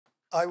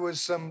I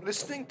was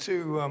listening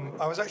to,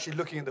 I was actually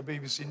looking at the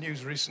BBC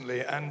News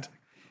recently, and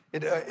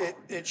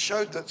it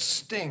showed that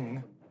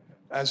Sting,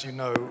 as you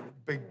know,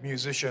 big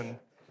musician,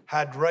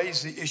 had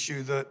raised the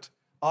issue that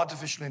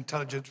artificial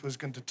intelligence was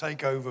going to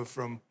take over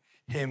from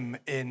him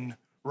in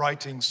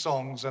writing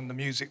songs and the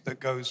music that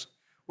goes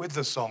with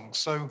the songs.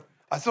 So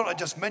I thought I'd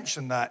just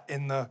mention that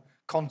in the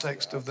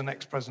context of the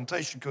next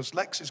presentation, because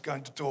Lex is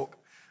going to talk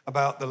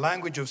about the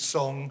language of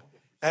song,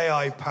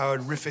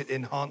 AI-powered RIFFIT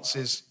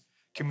enhances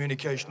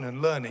communication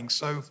and learning.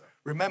 So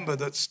remember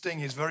that Sting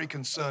is very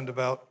concerned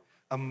about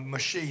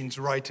machines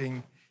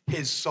writing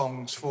his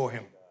songs for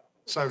him.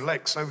 So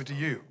Lex, over to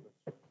you.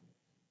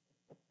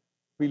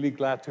 Really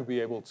glad to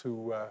be able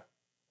to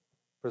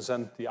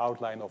present the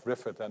outline of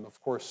RIFFIT, and of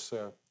course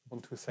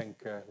want to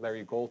thank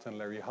Larry Gold and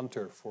Larry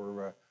Hunter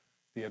for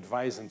the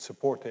advice and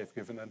support they've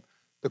given. And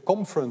the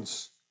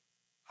conference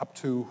up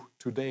to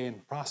today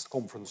and past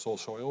conference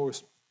also,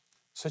 always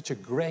such a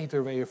great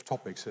array of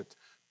topics. It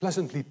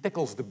pleasantly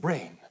tickles the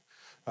brain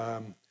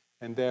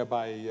and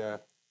thereby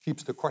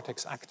keeps the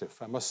cortex active.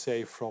 I must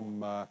say,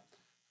 from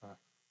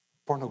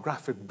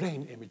pornographic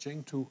brain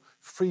imaging to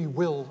free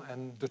will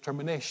and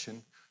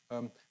determination,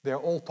 they're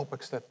all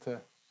topics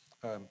that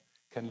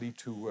can lead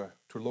to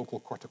local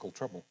cortical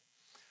trouble.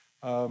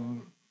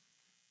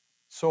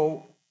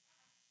 So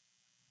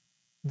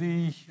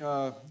the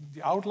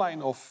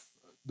outline of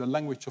the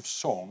language of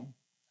song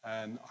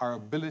and our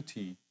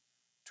ability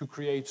to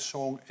create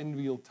song in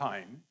real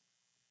time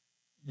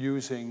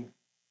using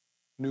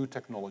new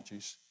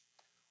technologies,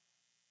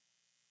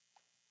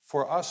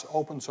 for us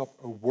opens up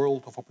a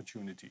world of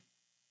opportunity.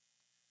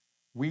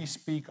 We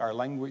speak our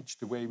language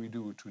the way we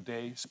do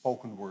today,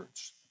 spoken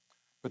words.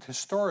 But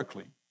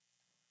historically,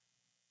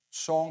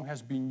 song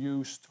has been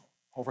used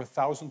over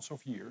thousands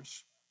of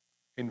years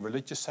in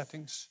religious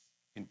settings,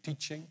 in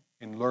teaching,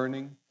 in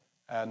learning,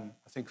 and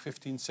I think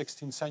 15th,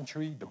 16th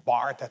century, the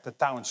bard at the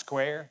town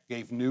square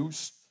gave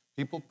news.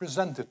 People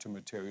presented the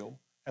material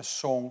as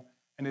song,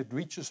 and it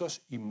reaches us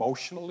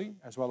emotionally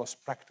as well as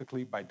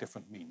practically by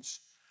different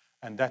means.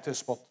 And that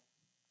is what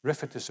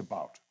RIFFIT is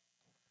about.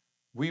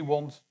 We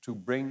want to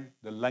bring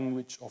the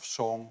language of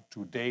song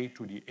today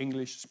to the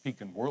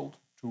English-speaking world,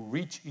 to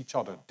reach each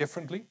other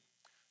differently,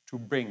 to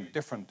bring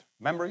different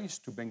memories,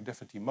 to bring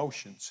different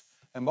emotions.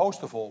 And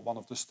most of all, one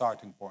of the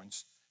starting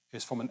points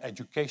is from an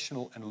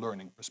educational and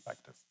learning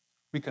perspective.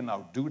 We can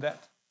now do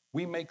that.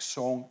 We make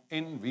song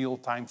in real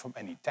time from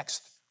any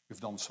text. We've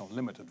done some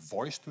limited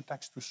voice to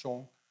text to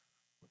song.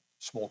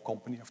 Small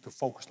company have to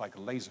focus like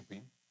a laser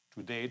beam.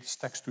 Today it's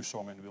text to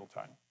song in real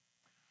time.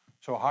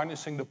 So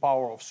harnessing the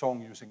power of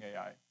song using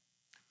AI.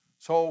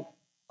 So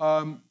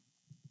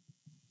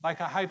like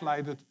I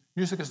highlighted,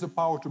 music has the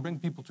power to bring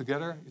people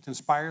together. It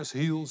inspires,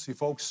 heals,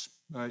 evokes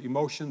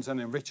emotions and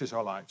enriches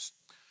our lives.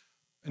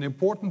 An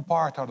important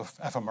part out of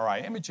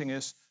fMRI imaging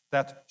is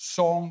that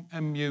song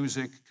and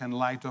music can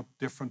light up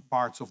different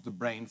parts of the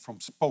brain from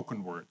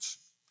spoken words.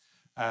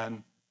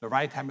 And the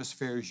right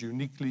hemisphere is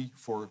uniquely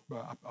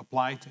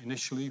applied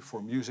initially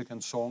for music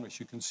and song, as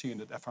you can see in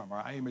that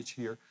fMRI image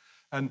here.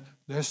 And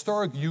the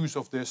historic use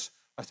of this,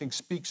 I think,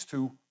 speaks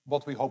to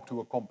what we hope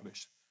to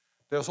accomplish.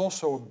 There's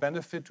also a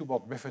benefit to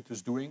what RIFFIT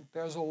is doing.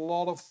 There's a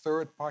lot of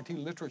third-party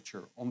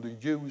literature on the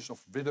use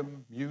of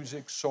rhythm,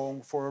 music,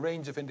 song for a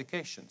range of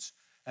indications.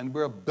 And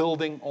we're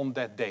building on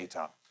that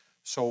data.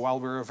 So while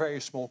we're a very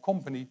small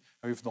company,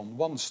 and we've done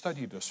one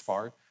study thus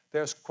far,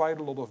 there's quite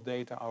a lot of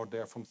data out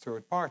there from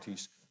third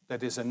parties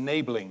that is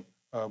enabling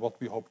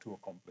what we hope to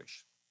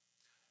accomplish.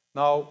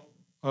 Now,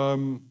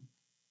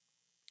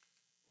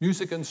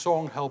 music and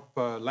song help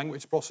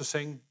language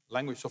processing,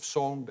 language of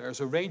song. There's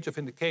a range of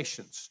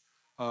indications.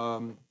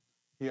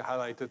 Here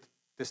highlighted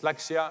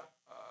dyslexia,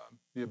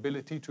 the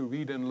ability to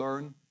read and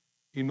learn,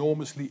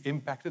 enormously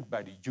impacted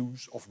by the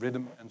use of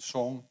rhythm and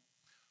song.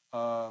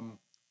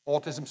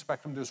 Autism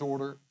spectrum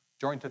disorder,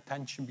 joint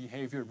attention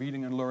behavior,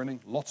 reading and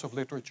learning, lots of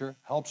literature,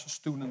 helps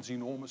students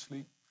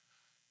enormously.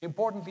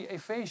 Importantly,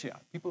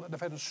 aphasia, people that have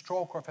had a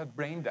stroke or have had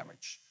brain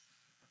damage.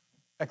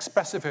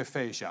 Expressive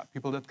aphasia,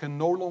 people that can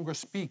no longer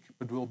speak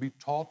but will be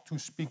taught to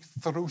speak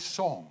through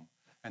song.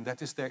 And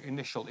that is their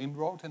initial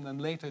inroad, and then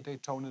later they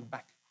tone it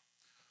back.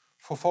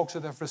 For folks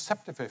that have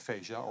receptive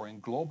aphasia or in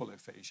global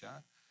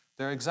aphasia,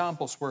 there are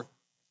examples where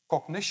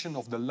cognition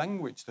of the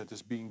language that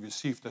is being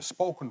received as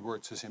spoken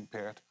words is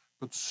impaired,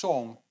 but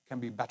song can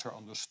be better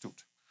understood.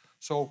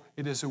 So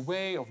it is a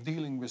way of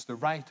dealing with the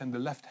right and the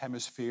left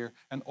hemisphere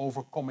and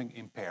overcoming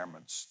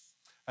impairments.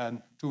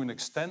 And to an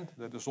extent,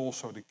 that is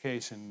also the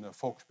case in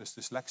folks with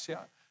dyslexia.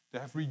 They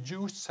have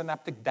reduced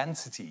synaptic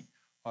density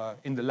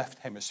in the left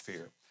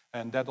hemisphere.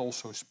 And that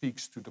also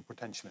speaks to the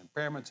potential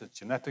impairments. It's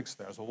genetics,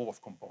 there's a lot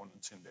of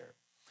components in there.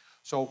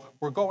 So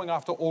we're going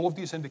after all of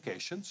these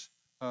indications.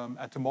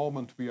 At the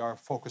moment, we are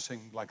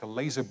focusing like a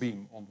laser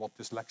beam on what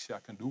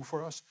dyslexia can do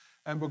for us.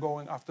 And we're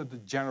going after the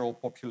general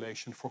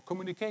population for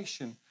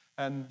communication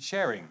and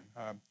sharing.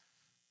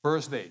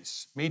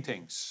 Birthdays,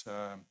 meetings,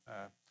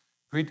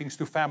 greetings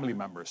to family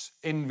members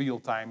in real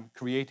time,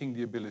 creating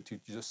the ability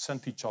to just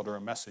send each other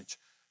a message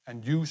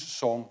and use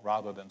song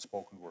rather than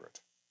spoken word.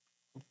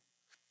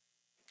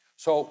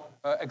 So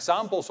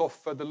examples of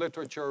the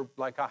literature,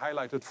 like I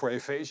highlighted for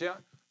aphasia,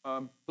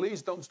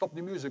 please don't stop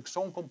the music,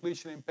 song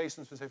completion in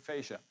patients with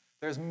aphasia.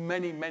 There's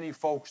many, many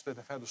folks that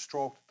have had a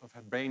stroke, that have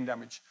had brain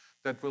damage,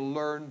 that will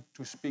learn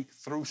to speak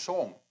through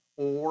song,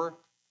 or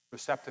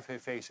receptive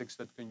aphasics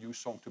that can use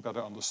song to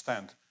better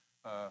understand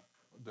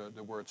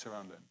the words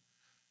around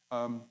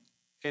them.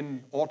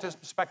 In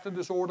autism spectrum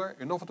disorder,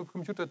 innovative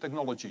computer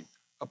technology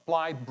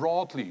applied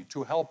broadly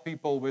to help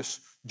people with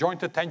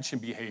joint attention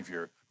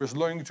behavior, with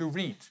learning to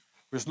read,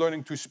 with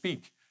learning to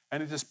speak.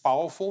 And it is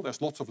powerful,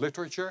 there's lots of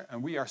literature,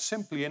 and we are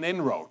simply an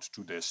inroad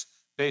to this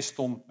based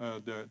on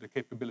the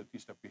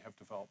capabilities that we have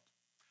developed.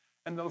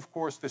 And then, of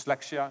course,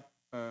 dyslexia,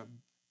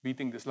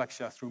 beating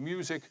dyslexia through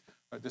music.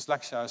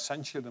 Dyslexia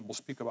essentially, and we'll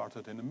speak about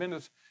it in a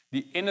minute,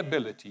 the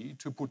inability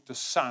to put the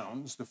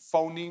sounds, the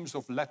phonemes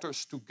of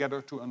letters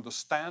together to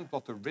understand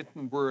what the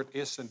written word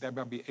is and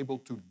thereby be able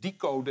to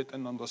decode it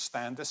and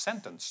understand a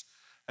sentence.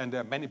 And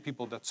there are many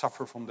people that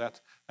suffer from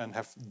that and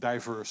have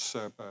diverse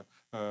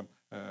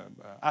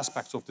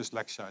aspects of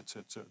dyslexia.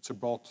 It's a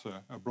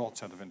broad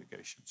set of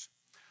indications.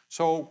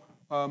 So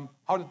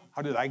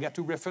how did I get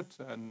to RIFFIT?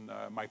 And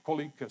my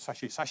colleague,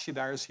 Sashi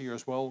Dyer is here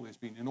as well. He's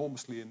been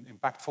enormously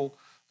impactful.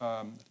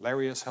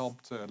 Larry has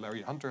helped.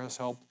 Larry Hunter has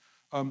helped.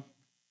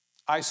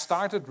 I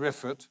started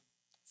RIFFIT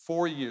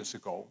 4 years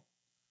ago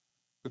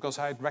because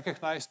I had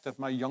recognized that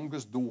my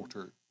youngest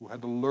daughter, who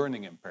had a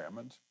learning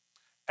impairment,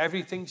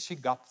 everything she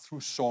got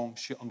through song,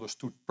 she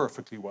understood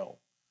perfectly well.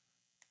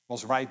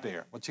 Was right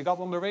there. What she got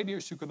on the radio,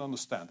 she could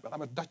understand. But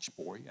I'm a Dutch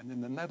boy, and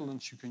in the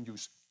Netherlands, you can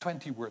use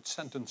 20-word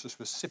sentences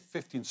with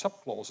 15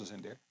 subclauses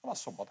in there. It was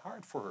somewhat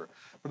hard for her.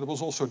 But it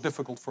was also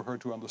difficult for her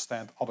to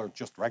understand other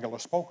just regular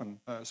spoken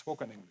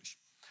English.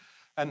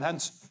 And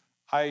hence,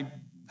 I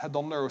had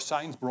done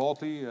neuroscience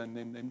broadly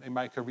in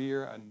my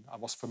career, and I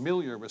was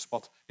familiar with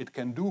what it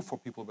can do for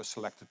people with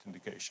selected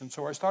indications.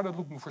 So I started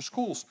looking for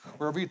schools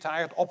where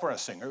retired opera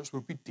singers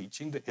would be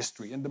teaching the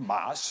history and the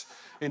mass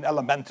in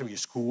elementary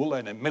school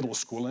and in middle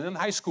school and in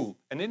high school.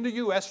 And in the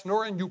US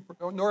nor in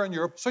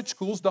Europe, such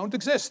schools don't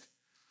exist.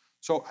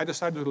 So I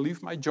decided to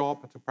leave my job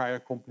at the prior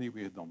company.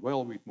 We had done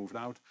well, we'd moved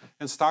out,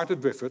 and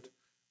started RIFFIT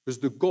with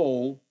the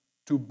goal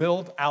to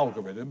build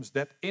algorithms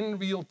that in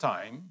real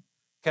time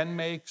can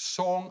make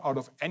song out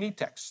of any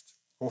text,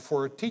 or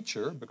for a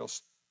teacher,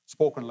 because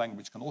spoken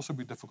language can also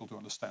be difficult to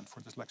understand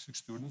for dyslexic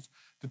students,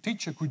 the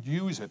teacher could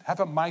use it, have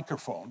a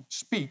microphone,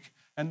 speak,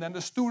 and then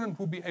the student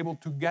would be able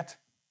to get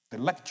the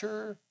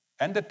lecture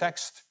and the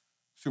text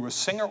through a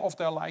singer of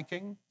their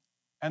liking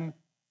and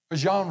a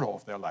genre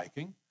of their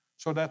liking,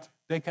 so that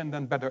they can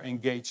then better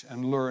engage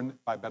and learn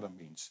by better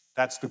means.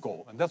 That's the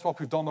goal. And that's what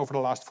we've done over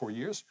the last 4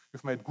 years.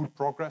 We've made good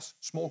progress,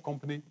 small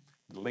company,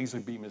 the laser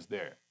beam is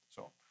there.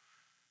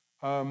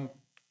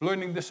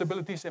 Learning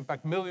disabilities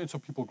impact millions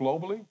of people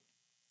globally.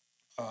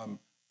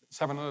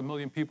 700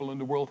 million people in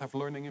the world have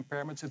learning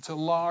impairments. It's a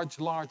large,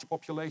 large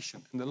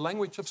population. And the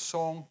language of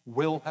song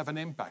will have an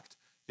impact.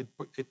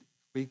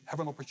 We have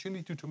an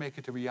opportunity to make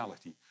it a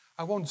reality.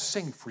 I won't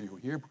sing for you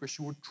here because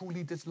you would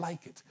truly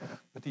dislike it.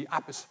 But the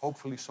app is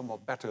hopefully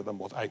somewhat better than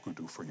what I could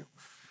do for you.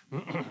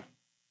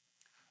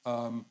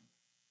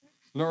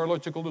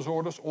 Neurological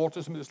disorders,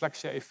 autism,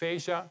 dyslexia,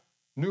 aphasia,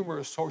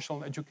 numerous social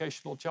and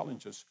educational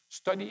challenges.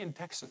 Study in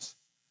Texas.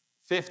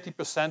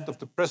 50% of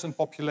the present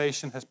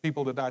population has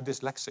people that are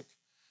dyslexic.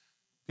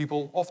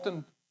 People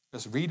often,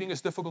 as reading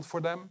is difficult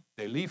for them,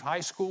 they leave high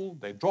school,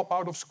 they drop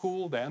out of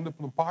school, they end up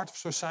in a part of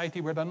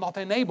society where they're not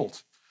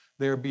enabled.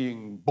 They're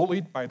being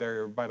bullied by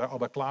their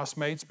other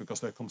classmates because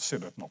they're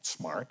considered not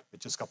smart,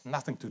 which has got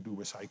nothing to do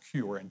with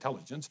IQ or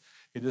intelligence.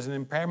 It is an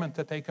impairment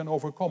that they can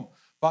overcome.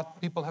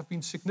 But people have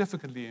been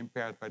significantly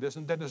impaired by this,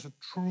 and that is a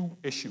true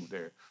issue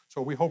there.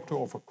 So we hope to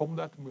overcome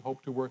that, and we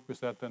hope to work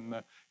with that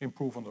and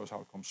improve on those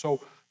outcomes.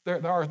 So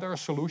there are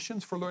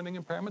solutions for learning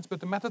impairments, but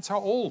the methods are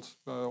old.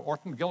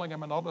 Orton,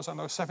 Gillingham, and others are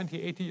now 70,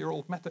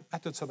 80-year-old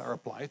methods that are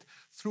applied,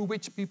 through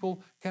which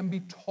people can be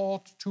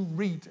taught to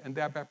read and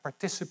thereby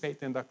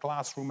participate in their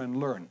classroom and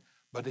learn.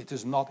 But it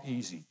is not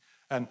easy.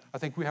 And I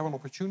think we have an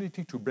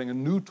opportunity to bring a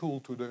new tool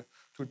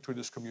to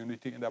this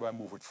community and thereby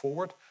move it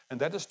forward.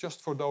 And that is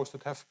just for those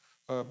that have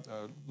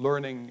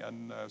learning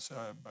and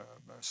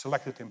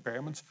selected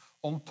impairments.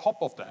 On top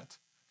of that,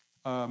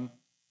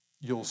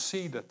 you'll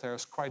see that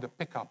there's quite a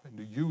pickup in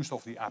the use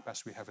of the app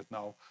as we have it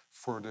now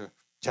for the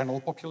general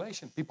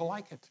population. People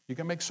like it. You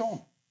can make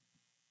song.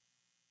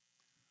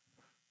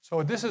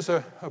 So this is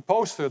a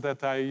poster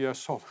that I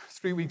saw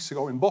 3 weeks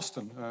ago in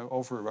Boston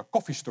over a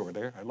coffee store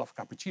there. I love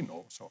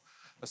cappuccino. So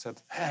I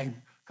said, hey,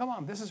 come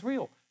on, this is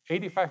real.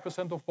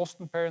 85% of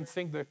Boston parents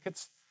think their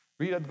kids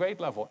read at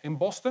grade level. In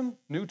Boston,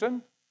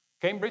 Newton,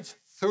 Cambridge,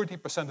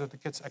 30% of the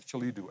kids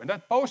actually do. And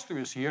that poster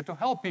is here to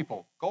help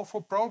people go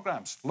for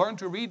programs, learn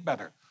to read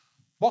better.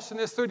 Boston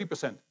is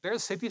 30%. There are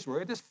cities where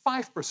it is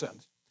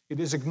 5%. It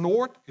is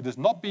ignored, it is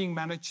not being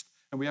managed,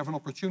 and we have an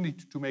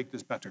opportunity to make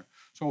this better.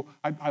 So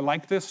I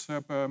like this.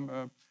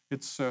 The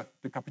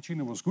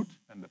cappuccino was good,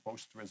 and the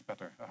poster is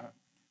better.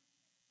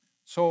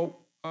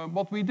 So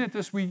what we did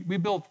is we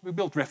built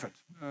RIFFIT,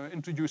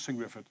 introducing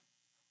RIFFIT.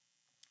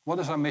 What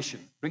is our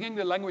mission? Bringing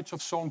the language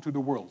of song to the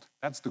world.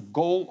 That's the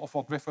goal of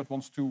what RIFFIT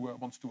wants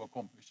to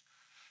accomplish.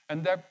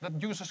 And that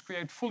users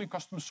create fully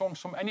custom songs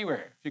from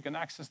anywhere. If you can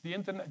access the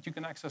internet, you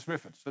can access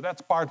RIFFIT. So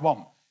that's part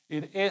one.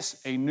 It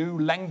is a new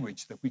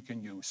language that we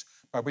can use,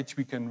 by which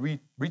we can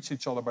reach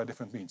each other by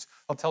different means.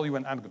 I'll tell you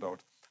an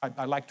anecdote.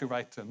 I like to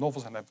write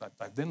novels, and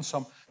I've done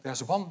some.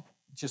 There's one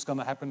just going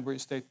to happen where you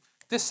state,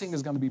 this thing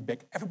is going to be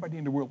big. Everybody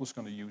in the world is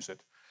going to use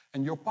it.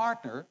 And your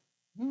partner,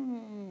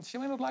 she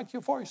may not like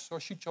your voice,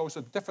 or she chose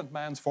a different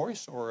man's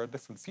voice or a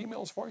different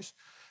female's voice.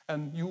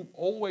 And you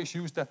always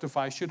use that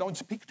device. You don't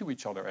speak to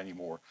each other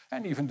anymore.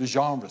 And even the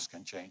genres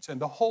can change.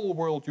 And the whole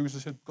world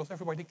uses it because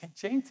everybody can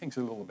change things a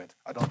little bit.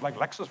 I don't like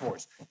Lex's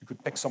voice. You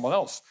could pick someone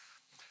else.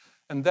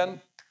 And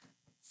then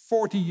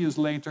 40 years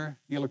later,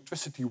 the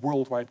electricity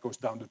worldwide goes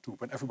down the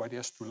tube and everybody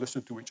has to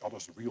listen to each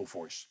other's real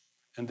voice.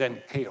 And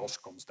then chaos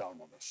comes down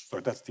on us. So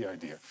that's the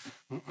idea.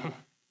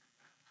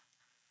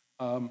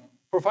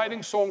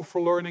 Providing song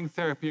for learning,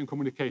 therapy, and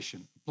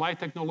communication. Apply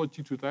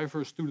technology to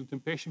diverse student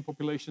and patient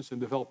populations and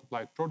develop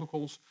applied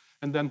protocols.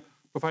 And then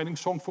providing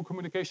song for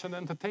communication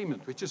and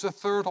entertainment, which is a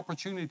third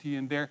opportunity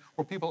in there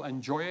where people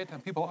enjoy it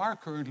and people are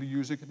currently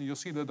using it. And you'll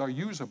see that our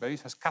user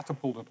base has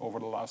catapulted over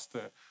the last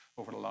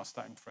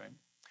time frame.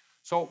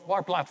 So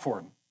our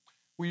platform.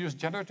 We use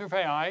generative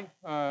AI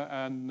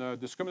and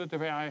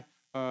discriminative AI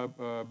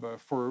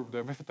for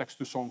the RIFFIT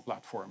text-to-song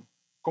platform.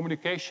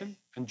 Communication,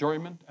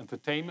 enjoyment,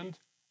 entertainment,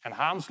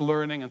 enhanced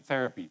learning and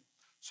therapy.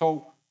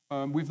 So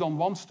we've done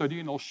one study,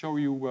 and I'll show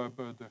you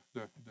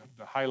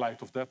the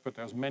highlight of that, but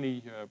there's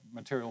many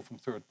material from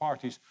third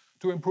parties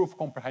to improve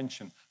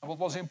comprehension. And what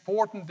was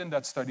important in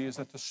that study is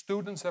that the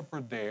students that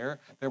were there,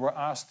 they were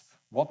asked,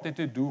 what did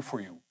it do for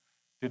you?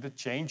 Did it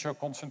change your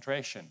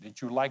concentration? Did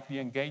you like the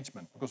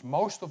engagement? Because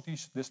most of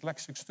these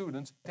dyslexic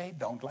students, they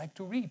don't like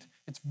to read.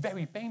 It's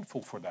very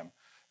painful for them.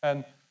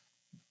 And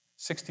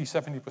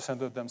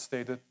 60–70% of them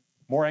stated,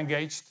 more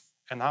engaged,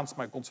 enhanced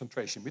my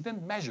concentration. We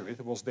didn't measure it,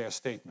 it was their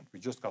statement. We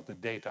just got the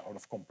data out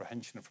of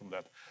comprehension from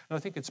that. And I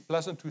think it's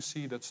pleasant to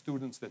see that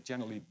students that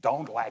generally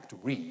don't like to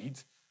read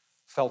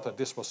felt that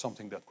this was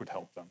something that could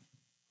help them.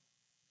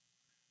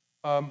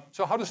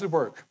 So how does it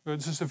work?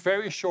 This is a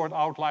very short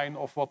outline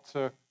of what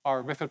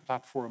our RIFFIT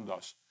platform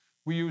does.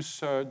 We use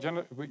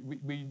the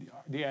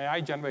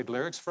AI generate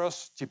lyrics for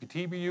us,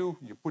 GPT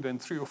you put in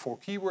 3 or 4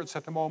 keywords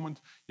at the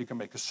moment. You can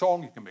make a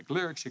song, you can make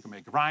lyrics, you can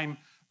make rhyme.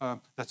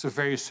 That's a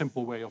very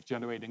simple way of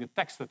generating a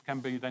text that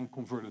can be then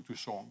converted to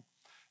song.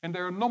 And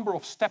there are a number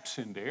of steps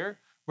in there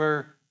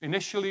where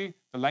initially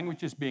the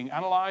language is being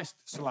analyzed,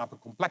 syllabic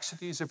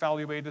complexity is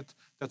evaluated,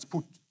 that's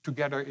put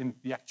together in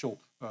the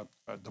actual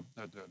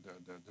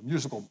the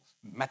musical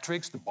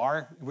metrics, the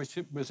bar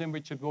within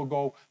which it will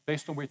go,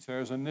 based on which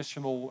there's an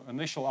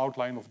initial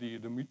outline of the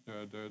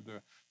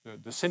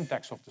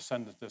syntax of the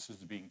sentence that is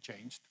being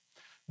changed.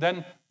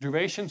 Then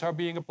durations are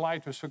being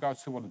applied with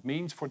regards to what it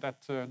means for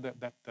that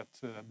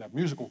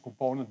musical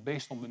component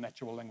based on the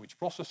natural language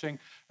processing,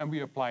 and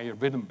we apply a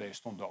rhythm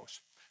based on those.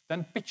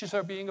 Then pitches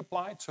are being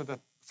applied so that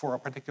for a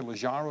particular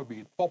genre, be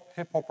it pop,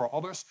 hip-hop, or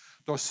others,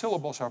 those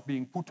syllables are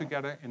being put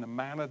together in a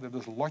manner that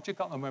is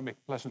logical and will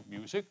make pleasant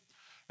music.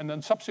 And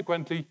then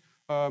subsequently,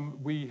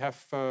 we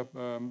have,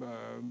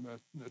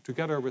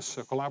 together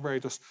with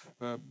collaborators,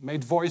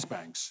 made voice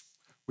banks.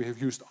 We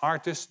have used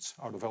artists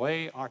out of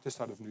LA,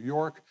 artists out of New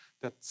York,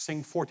 that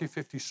sing 40,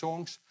 50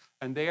 songs,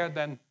 and they are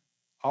then,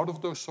 out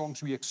of those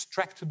songs, we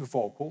extract the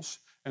vocals,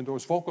 and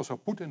those vocals are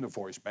put in the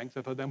voice bank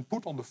that are then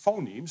put on the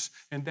phonemes,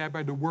 and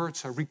thereby the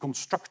words are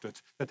reconstructed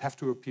that have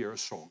to appear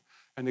as song.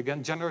 And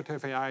again,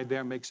 generative AI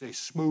there makes a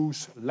smooth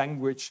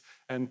language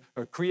and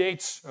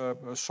creates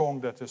a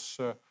song that is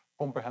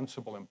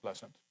comprehensible and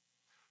pleasant.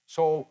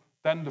 So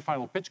then the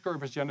final pitch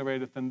curve is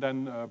generated, and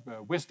then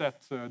with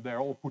that, they're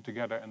all put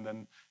together, and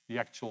then the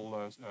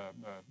actual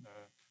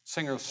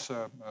singers,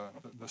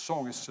 the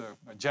song is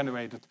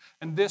generated.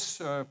 And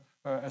this,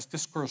 as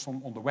discussed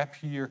on the web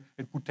here,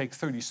 it would take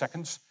 30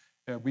 seconds.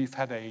 We've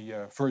had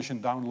a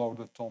version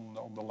downloaded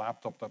on the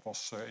laptop that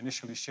was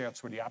initially shared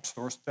through the app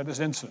stores. That is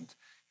instant.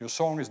 Your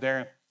song is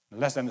there in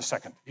less than a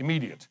second,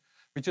 immediate,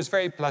 which is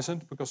very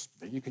pleasant because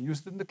then you can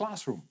use it in the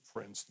classroom,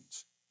 for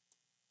instance.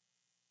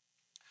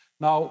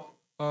 Now,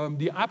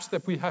 the apps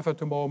that we have at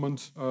the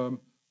moment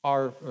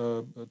are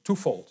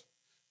twofold.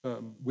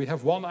 We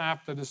have one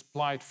app that is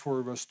applied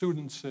for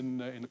students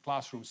in a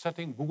classroom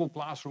setting. Google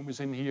Classroom is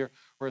in here,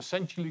 where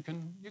essentially you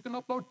can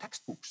upload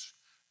textbooks.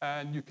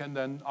 And you can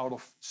then, out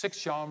of 6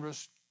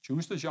 genres,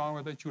 choose the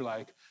genre that you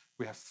like.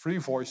 We have 3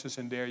 voices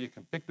in there. You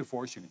can pick the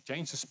voice, you can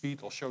change the speed.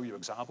 I'll show you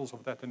examples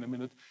of that in a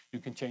minute. You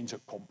can change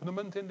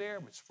accompaniment in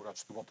there, which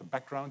regards to what the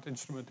background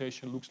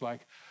instrumentation looks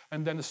like.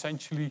 And then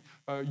essentially,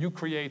 you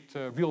create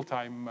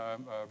real-time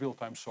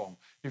song.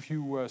 If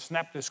you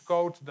snap this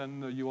code,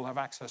 then you will have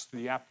access to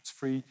the app. It's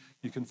free.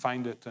 You can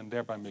find it and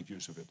thereby make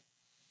use of it.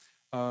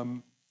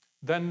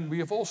 Then we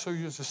have also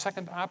used a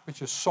second app,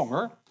 which is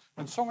Songer.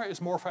 And Songer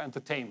is more for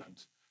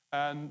entertainment.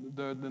 And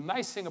the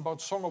nice thing about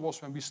Songer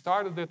was when we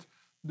started it,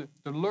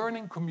 the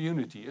learning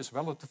community is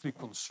relatively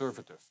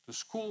conservative. The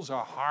schools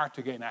are hard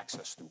to gain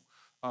access to.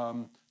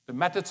 The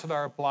methods that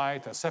are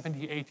applied are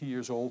 70, 80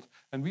 years old.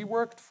 And we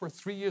worked for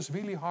 3 years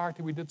really hard,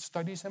 and we did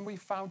studies, and we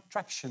found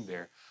traction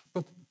there.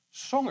 But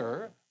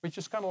Songer, which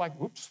is kind of like,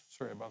 oops,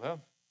 sorry about that.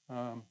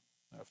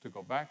 I have to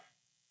go back.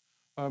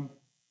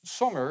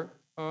 Songer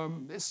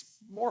is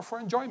more for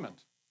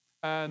enjoyment.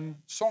 And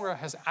Songer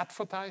has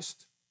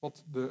advertised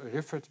what the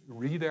RIFFIT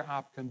reader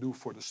app can do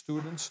for the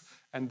students,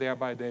 and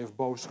thereby they have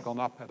both gone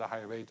up at a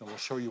high rate, and I'll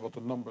show you what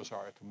the numbers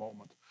are at the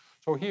moment.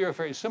 So here,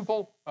 very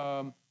simple,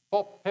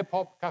 pop,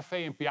 hip-hop,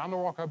 cafe, and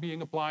piano rock are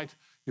being applied.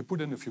 You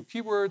put in a few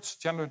keywords,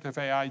 generative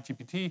AI,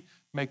 GPT,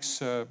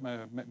 makes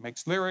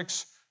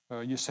lyrics,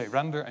 you say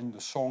render, and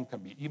the song can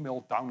be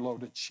emailed,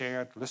 downloaded,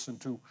 shared,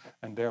 listened to,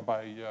 and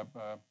thereby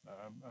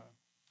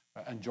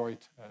enjoyed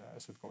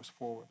as it goes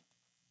forward.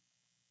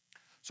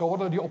 So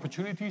what are the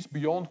opportunities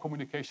beyond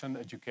communication and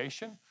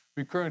education?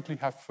 We currently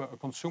have a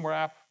consumer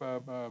app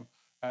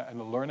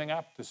and a learning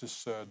app. This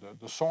is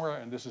the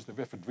Songer, and this is the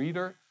RIFFIT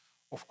reader.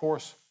 Of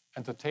course,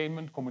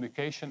 entertainment,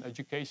 communication,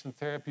 education,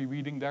 therapy,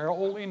 reading, they're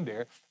all in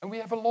there. And we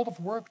have a lot of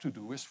work to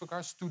do with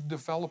regards to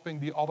developing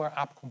the other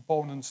app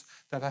components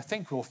that I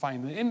think will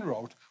find an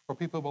inroad where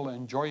people will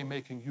enjoy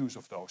making use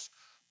of those.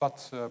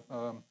 But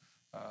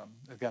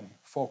again,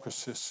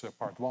 focus is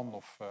part one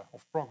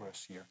of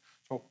progress here.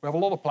 So we have a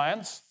lot of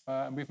plans,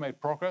 and we've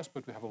made progress,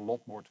 but we have a lot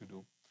more to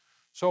do.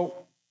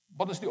 So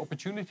what is the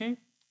opportunity?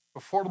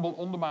 Affordable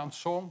on-demand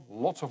song,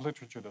 lots of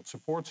literature that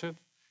supports it.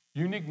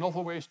 Unique,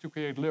 novel ways to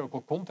create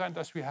lyrical content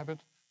as we have it.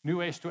 New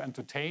ways to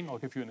entertain, I'll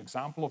give you an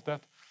example of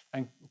that.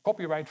 And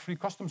copyright-free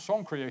custom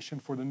song creation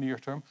for the near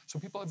term. So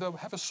people, if they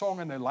have a song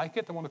and they like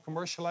it, they want to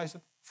commercialize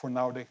it, for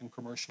now they can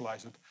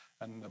commercialize it.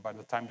 And by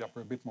the time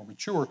they're a bit more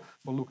mature,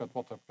 we'll look at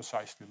what that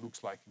precisely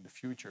looks like in the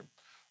future.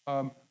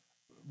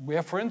 We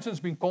have, for instance,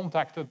 been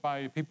contacted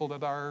by people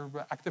that are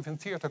active in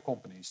theater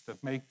companies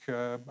that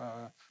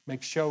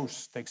make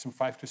shows, takes them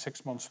 5 to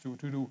 6 months to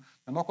do.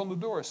 They knock on the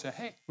door and say,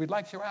 hey, we'd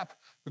like your app.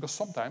 Because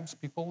sometimes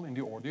people in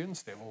the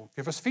audience, they will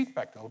give us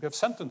feedback, they'll give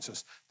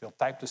sentences. They'll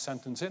type the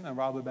sentence in, and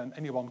rather than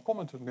anyone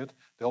commenting it,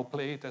 they'll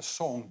play it as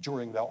song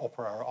during their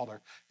opera or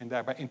other, and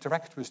thereby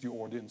interact with the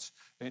audience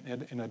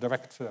in a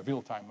direct,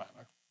 real-time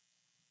manner.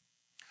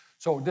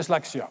 So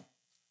dyslexia.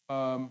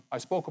 I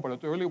spoke about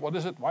it earlier. What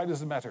is it? Why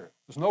does it matter?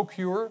 There's no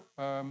cure.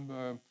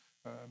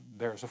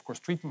 There's, of course,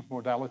 treatment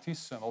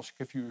modalities, and I'll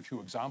give you a few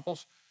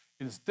examples.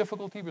 It is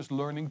difficulty with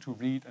learning to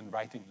read and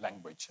writing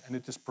language, and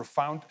it is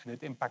profound, and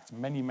it impacts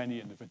many,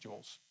 many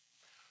individuals.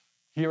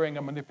 Hearing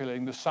and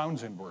manipulating the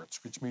sounds in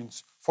words, which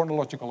means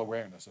phonological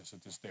awareness as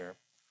it is there.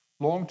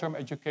 Long-term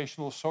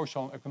educational,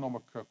 social, and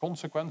economic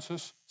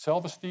consequences,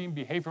 self-esteem,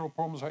 behavioral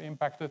problems are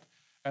impacted,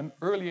 and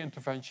early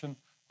intervention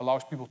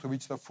allows people to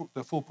reach their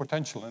full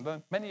potential. And there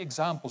are many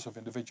examples of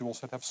individuals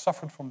that have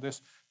suffered from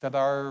this that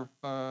are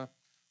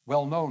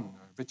well known.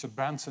 Richard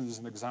Branson is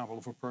an example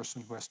of a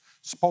person who has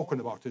spoken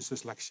about his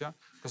dyslexia,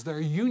 because there are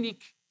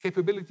unique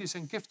capabilities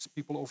and gifts.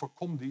 People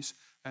overcome these,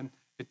 and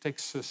it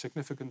takes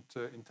significant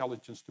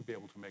intelligence to be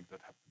able to make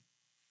that happen.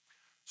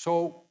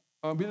 So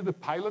we did a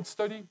pilot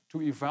study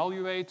to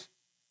evaluate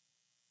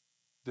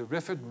the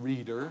RIFFIT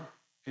reader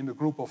in a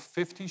group of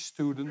 50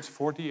 students,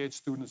 48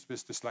 students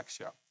with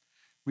dyslexia.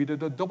 We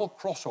did a double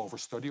crossover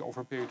study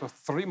over a period of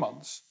 3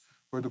 months,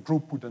 where the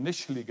group would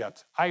initially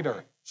get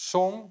either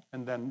song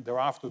and then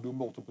thereafter do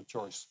multiple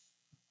choice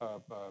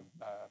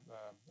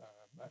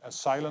as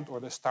silent, or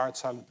they start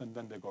silent and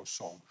then they go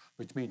song,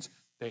 which means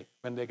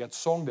when they get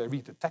song, they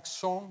read the text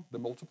song, the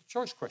multiple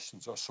choice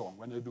questions are song.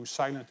 When they do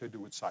silent, they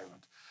do it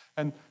silent.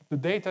 And the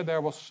data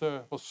there was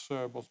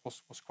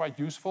quite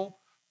useful.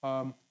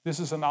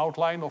 This is an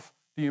outline of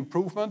the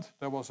improvement.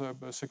 There was a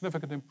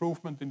significant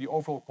improvement in the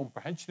overall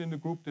comprehension in the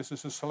group. This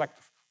is a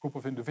select group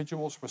of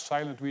individuals where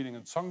silent reading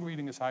and sung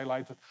reading is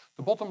highlighted.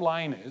 The bottom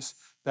line is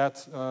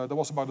that there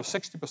was about a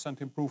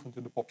 60% improvement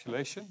in the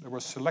population. There were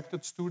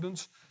selected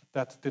students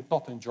that did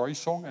not enjoy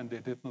song and they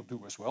did not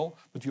do as well,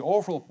 but the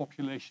overall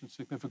population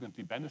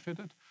significantly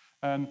benefited.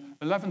 And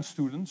 11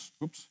 students,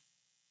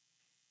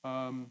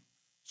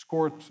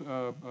 scored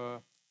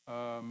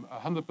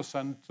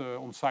 100%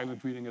 on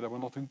silent reading that were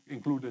not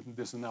included in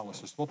this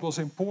analysis. What was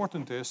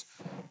important is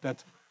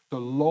that the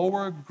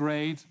lower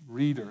grade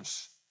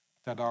readers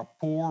that are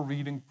poor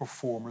reading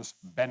performers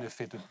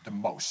benefited the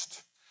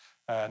most.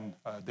 And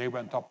they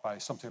went up by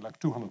something like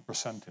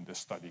 200% in this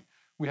study.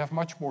 We have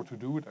much more to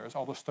do. There's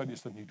other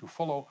studies that need to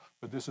follow,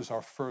 but this is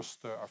our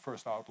first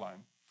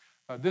outline.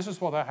 This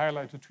is what I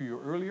highlighted to you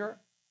earlier.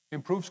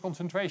 Improves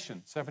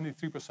concentration,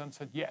 73%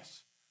 said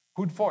yes.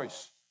 Good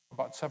voice,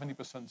 about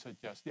 70% said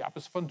yes. The app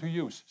is fun to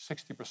use,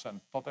 60%.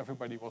 Not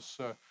everybody was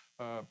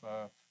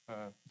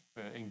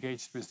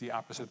engaged with the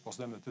app as it was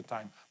then at the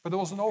time. But there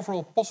was an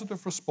overall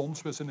positive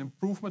response with an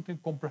improvement in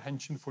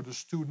comprehension for the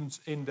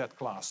students in that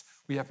class.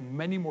 We have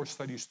many more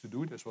studies to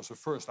do. This was the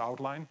first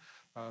outline.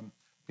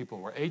 People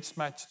were age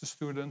matched to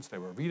students, they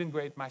were reading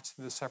grade matched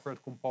in a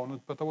separate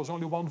component, but there was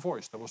only one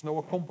voice, there was no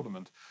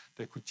accompaniment.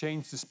 They could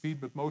change the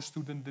speed, but most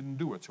students didn't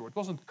do it. So it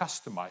wasn't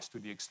customized to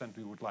the extent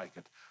we would like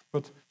it.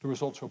 But the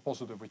results were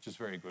positive, which is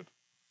very good.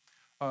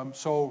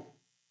 So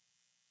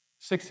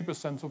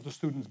 60% of the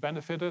students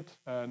benefited,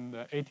 and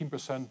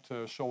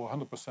 18% show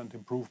 100%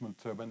 improvement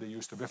when they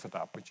used the RIFFIT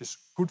app, which is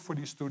good for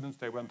these students.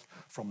 They went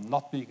from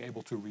not being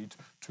able to read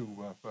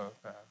to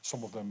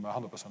some of them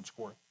 100%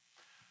 score.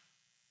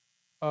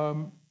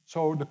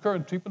 So the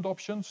current treatment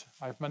options,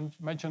 I've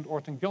mentioned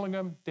Orton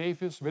Gillingham,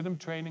 Davis, rhythm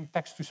training,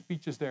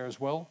 text-to-speech is there as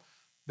well.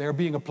 They're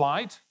being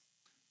applied,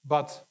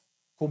 but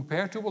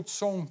compared to what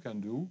song can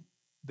do,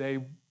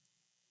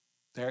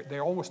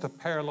 they're almost a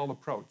parallel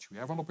approach. We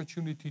have an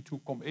opportunity to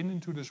come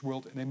into this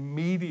world and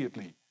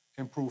immediately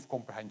improve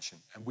comprehension.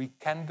 And we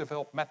can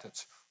develop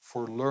methods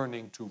for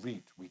learning to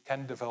read. We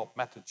can develop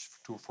methods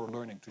for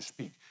learning to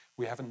speak.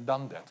 We haven't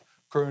done that.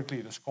 Currently,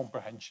 it is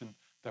comprehension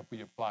that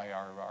we apply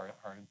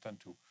our intent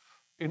to.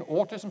 In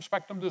autism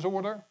spectrum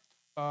disorder,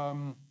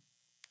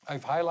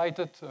 I've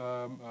highlighted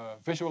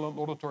visual and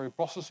auditory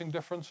processing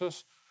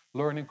differences,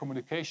 learning,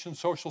 communication,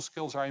 social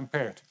skills are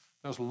impaired.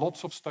 There's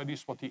lots of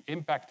studies what the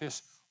impact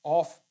is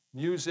of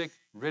music,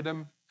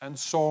 rhythm, and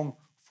song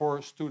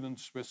for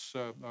students with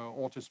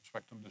autism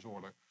spectrum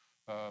disorder.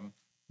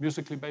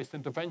 Musically based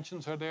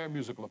interventions are there,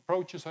 musical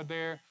approaches are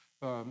there,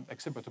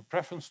 exhibit a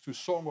preference to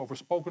song over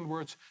spoken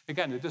words.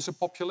 Again, it is a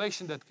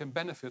population that can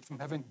benefit from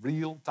having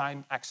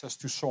real-time access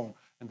to song,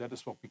 and that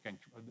is what we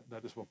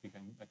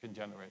can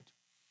generate.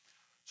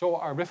 So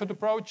our RIFFIT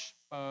approach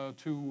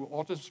to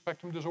autism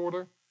spectrum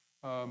disorder,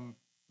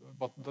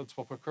 but that's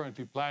what we're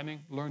currently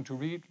planning. Learn to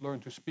read, learn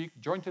to speak,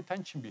 joint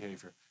attention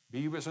behavior.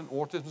 Be with an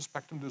autism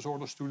spectrum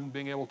disorder student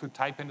being able to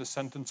type in a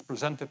sentence,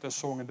 present it as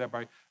song, and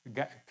thereby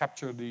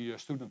capture the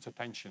student's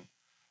attention.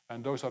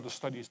 And those are the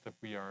studies that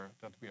we are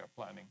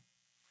planning.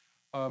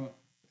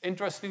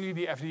 Interestingly,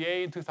 the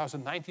FDA in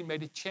 2019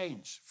 made a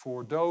change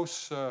for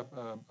those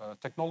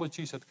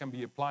technologies that can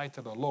be applied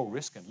that are low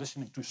risk, and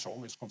listening to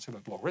song is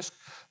considered low risk.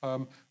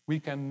 We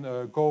can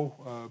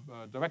go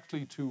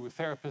directly to a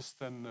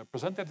therapist and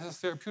present it as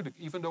therapeutic,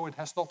 even though it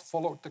has not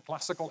followed the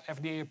classical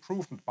FDA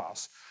approved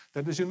path.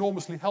 That is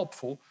enormously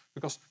helpful,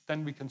 because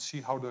then we can see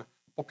how the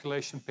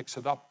population picks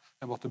it up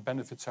and what the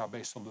benefits are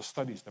based on the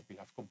studies that we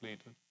have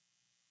completed.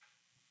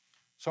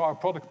 So our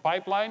product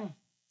pipeline,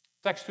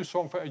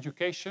 text-to-song for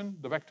education,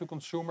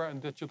 direct-to-consumer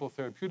and digital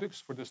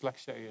therapeutics for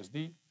dyslexia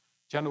ASD,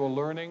 general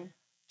learning,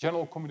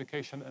 general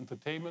communication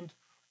entertainment.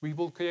 We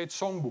will create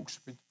songbooks,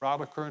 but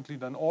rather currently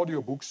than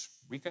audiobooks,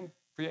 we can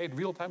create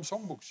real-time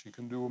songbooks. You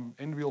can do them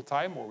in real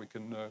time, or we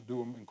can do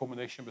them in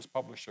combination with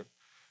publisher.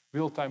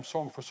 Real-time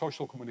song for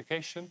social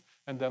communication,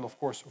 and then of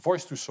course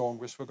voice-to-song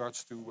with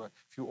regards to,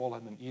 if you all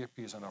had an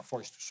earpiece and our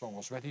voice-to-song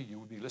was ready, you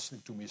would be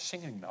listening to me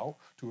singing now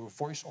to a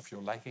voice of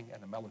your liking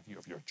and a melody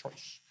of your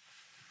choice.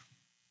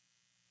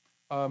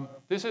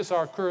 This is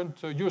our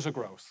current user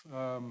growth.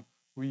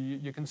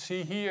 You can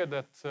see here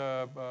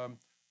that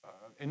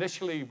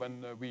initially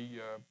when we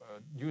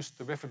used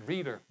the RIFFIT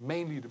reader,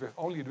 mainly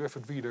only the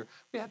RIFFIT reader,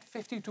 we had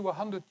 50 to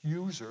 100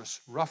 users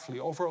roughly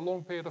over a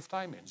long period of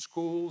time in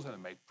schools, and it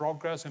made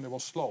progress and it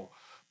was slow.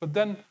 But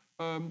then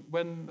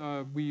when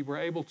we were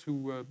able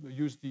to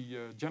use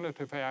the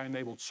generative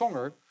AI-enabled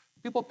Songer,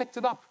 people picked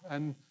it up,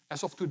 and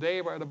as of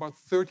today, we're at about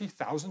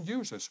 30,000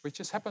 users, which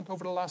has happened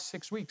over the last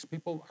 6 weeks.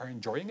 People are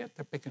enjoying it,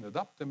 they're picking it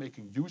up, they're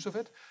making use of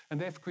it, and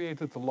they've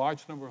created a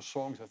large number of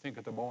songs. I think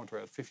at the moment we're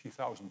at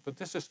 50,000. But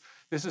this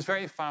is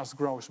very fast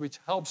growth, which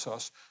helps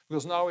us,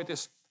 because now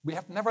we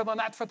have never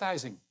done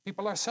advertising.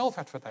 People are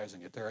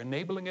self-advertising it, they're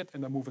enabling it,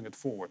 and they're moving it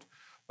forward.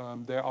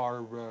 There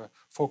are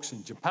folks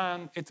in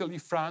Japan, Italy,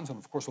 France, and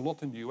of course a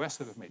lot in the US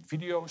that have made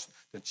videos,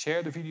 that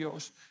share the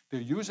videos. They're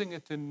using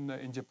it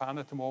in Japan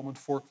at the moment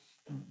for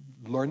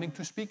learning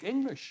to speak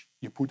English.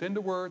 You put in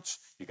the words,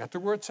 you get the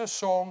words as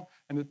song,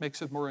 and it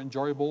makes it more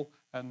enjoyable,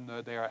 and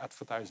they are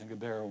advertising it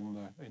there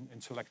in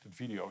selected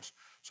videos.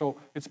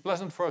 So it's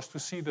pleasant for us to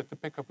see that the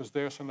pickup is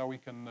there, so now we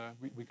can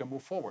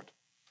move forward.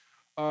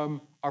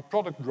 Our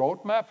product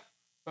roadmap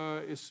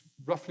is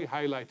roughly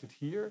highlighted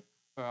here.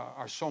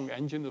 Our song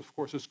engine, of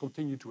course, has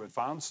continued to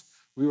advance.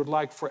 We would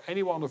like for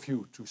any one of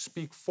you to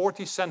speak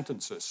 40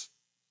 sentences.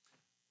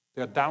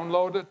 They're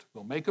downloaded,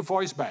 we'll make a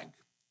voice bank.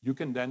 You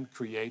can then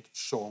create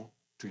song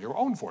to your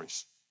own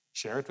voice.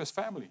 Share it with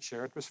family,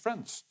 share it with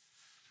friends.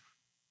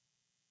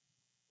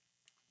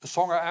 The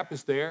Songer app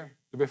is there.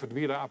 The RIFFIT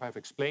Reader app I've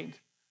explained.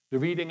 The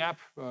reading app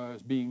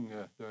is being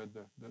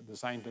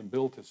designed and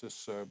built. This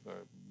is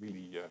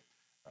really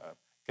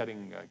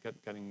getting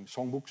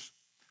songbooks.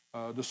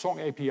 The Song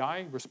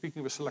API, we're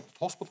speaking with selected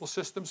hospital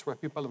systems where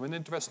people have an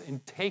interest in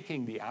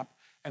taking the app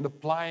and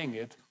applying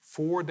it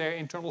for their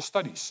internal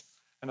studies.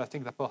 And I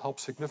think that will help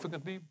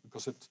significantly,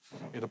 because it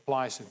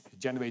applies, it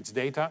generates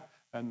data,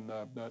 and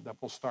that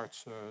will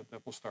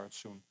start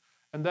soon.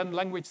 And then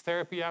language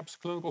therapy apps,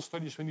 clinical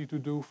studies we need to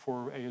do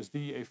for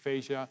ASD,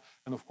 aphasia,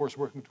 and of course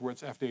working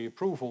towards FDA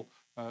approval.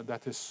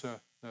 That is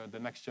the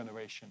next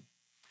generation.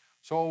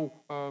 So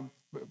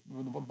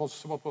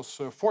what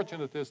was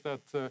fortunate is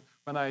that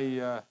when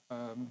I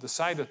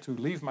decided to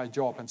leave my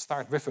job and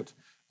start RIFFIT,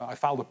 I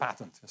filed a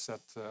patent. I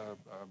said,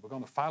 we're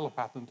going to file a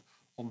patent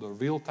on the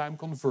real-time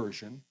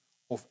conversion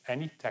of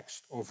any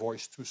text or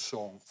voice to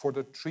song for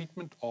the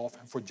treatment of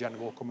and for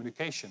general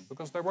communication,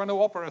 because there were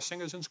no opera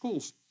singers in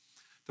schools.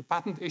 The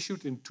patent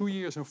issued in 2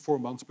 years and 4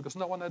 months because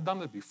no one had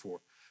done it before.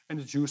 And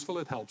it's useful,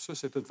 it helps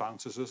us, it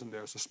advances us, and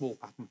there's a small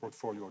patent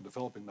portfolio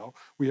developing now.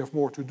 We have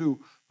more to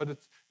do, but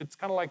it's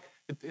kind of like,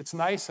 it's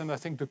nice, and I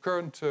think the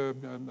current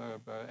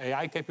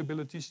AI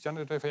capabilities,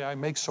 generative AI,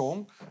 make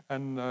song,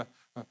 and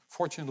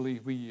fortunately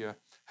we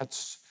had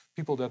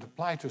people that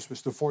applied to us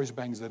with the voice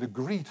banks that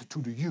agreed to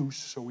the use,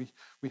 so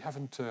we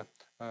haven't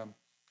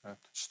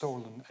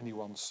stolen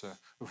anyone's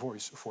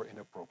voice for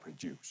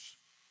inappropriate use.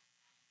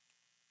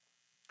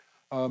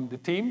 The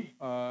team,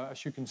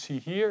 as you can see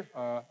here,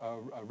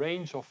 a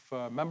range of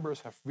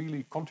members have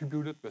really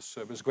contributed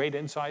with great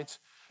insights,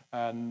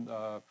 and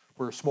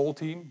we're a small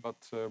team,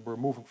 but we're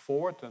moving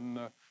forward, and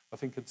I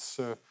think it's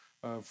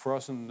for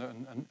us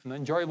an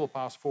enjoyable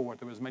path forward.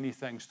 There was many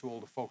thanks to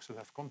all the folks that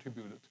have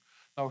contributed.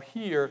 Now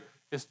here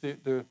is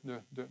the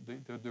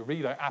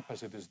reader app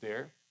as it is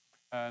there,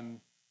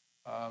 and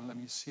let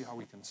me see how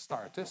we can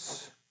start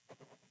this.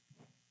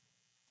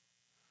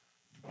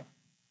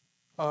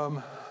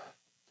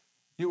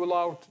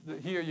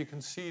 Here you can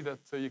see that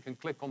you can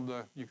click on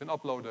you can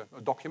upload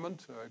a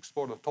document,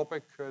 explore the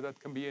topic that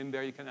can be in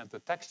there. You can enter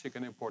text, you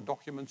can import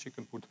documents, you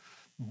can put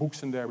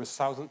books in there with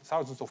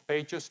thousands of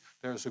pages.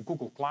 There's a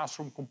Google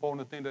Classroom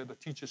component in there that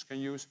teachers can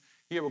use.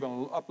 Here we're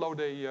going to upload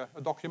a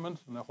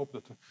document, and I hope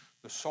that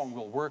the song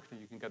will work,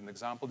 and you can get an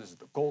example. This is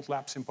the Gold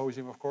Lab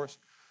Symposium, of course.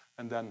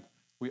 And then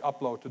we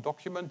upload the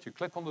document, you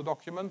click on the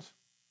document.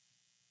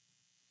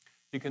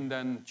 You can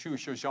then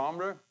choose your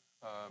genre.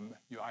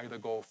 You either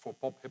go for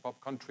pop,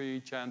 hip-hop, country,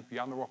 chant,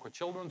 piano, rock, or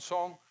children's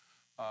song.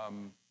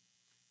 We'll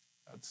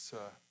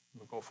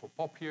go for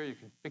pop here. You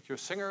can pick your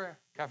singer.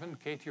 Kevin,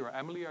 Katie, or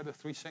Emily are the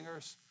 3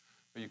 singers.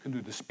 You can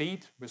do the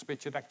speed with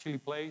which it actually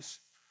plays.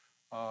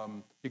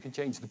 You can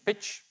change the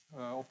pitch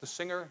of the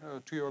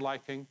singer to your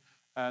liking.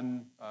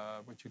 And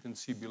what you can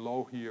see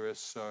below here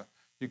is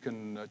you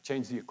can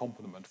change the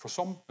accompaniment. For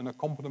some, an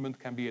accompaniment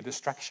can be a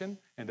distraction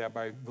and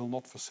thereby will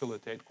not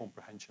facilitate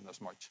comprehension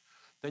as much.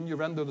 Then you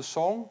render the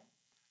song,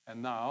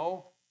 and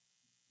now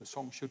the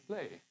song should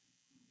play.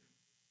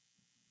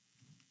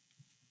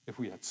 If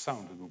we had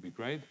sound, it would be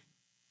great.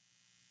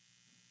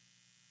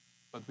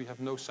 But we have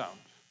no sound.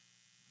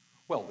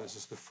 Well, this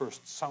is the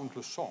first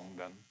soundless song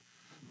then.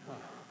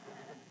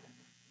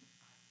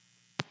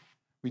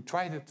 We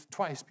tried it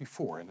twice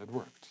before and it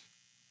worked.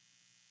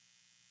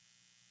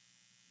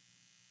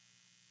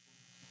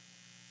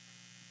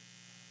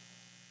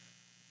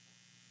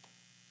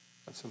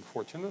 That's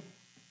unfortunate.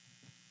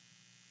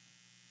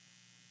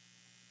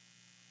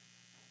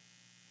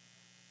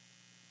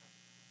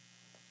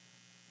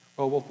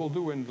 Well, what we'll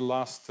do in the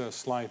last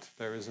slide,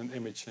 there is an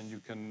image, and you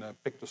can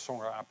pick the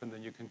Songer app, and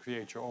then you can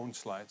create your own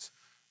slides.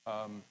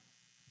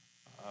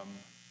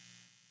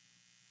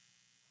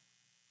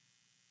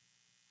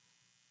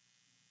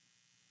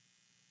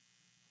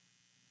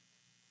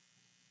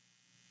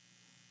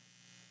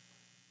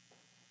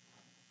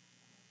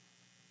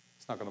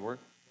 It's not going to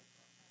work.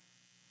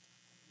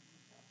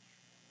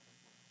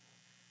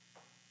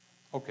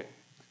 Okay.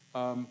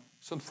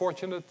 It's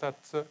unfortunate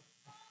that...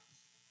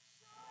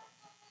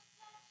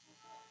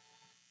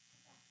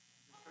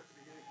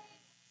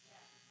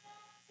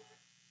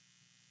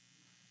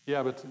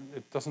 Yeah, but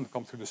it doesn't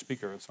come through the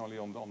speaker. It's only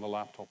on the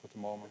laptop at the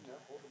moment.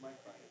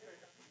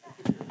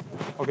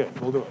 Okay,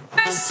 we'll do it.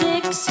 Verse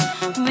 6,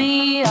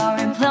 we are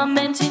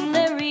implementing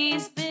the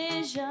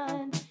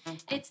revision.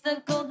 It's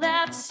the Gold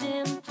Lab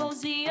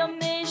Symposium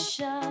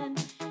mission.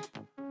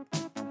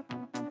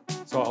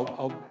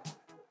 So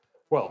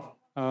well,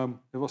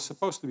 it was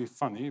supposed to be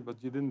funny,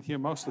 but you didn't hear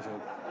most of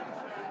it.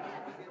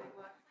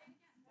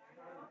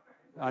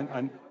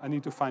 I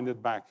need to find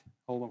it back.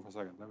 Hold on for a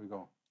second. There we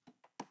go.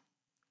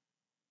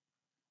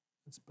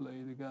 Let's play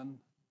it again.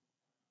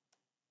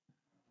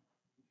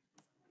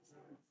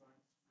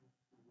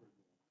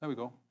 There we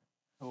go.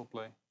 I will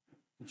play.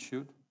 It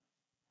should.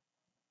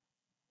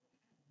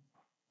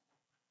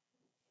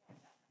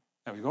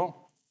 There we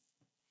go.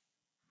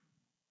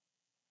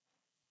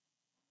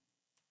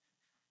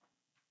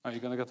 Now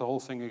you're going to get the whole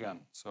thing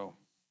again. So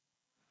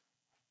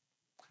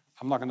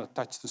I'm not going to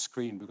touch the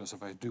screen because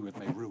if I do, it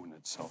may ruin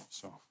itself.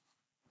 So,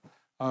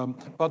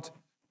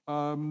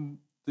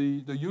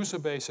 the user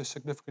base is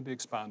significantly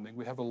expanding.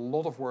 We have a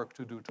lot of work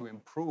to do to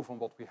improve on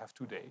what we have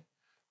today.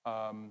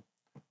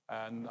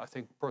 And I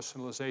think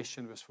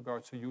personalization with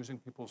regards to using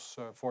people's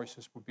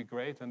voices would be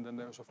great. And then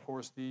there's, of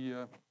course,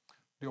 the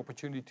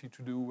opportunity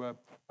to do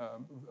a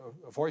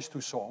voice to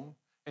song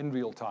in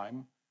real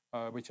time,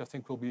 which I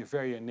think will be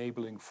very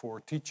enabling for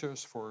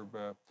teachers, for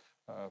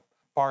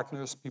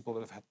partners, people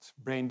that have had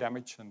brain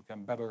damage and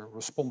can better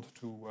respond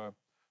to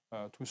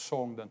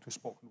song than to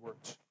spoken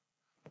words.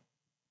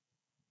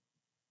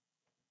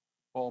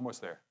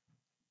 Almost there.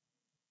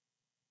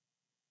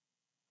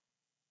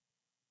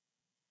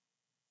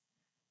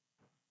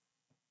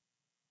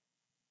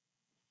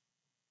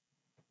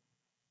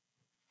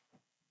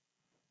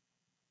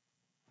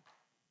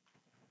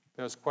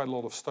 there's quite a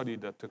lot of study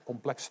that the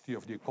complexity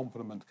of the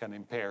accompaniment can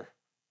impair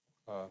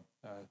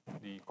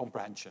the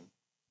comprehension.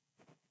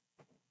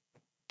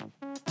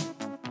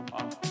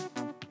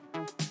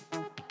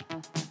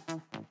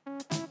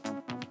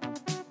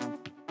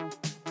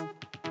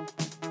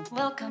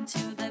 Welcome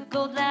to the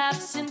Gold Lab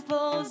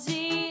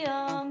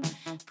Symposium.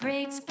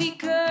 Great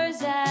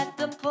speakers at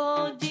the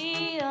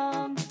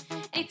podium.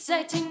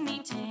 Exciting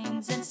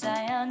meetings and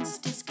science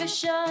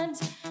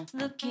discussions.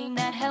 Looking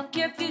at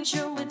healthcare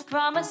future with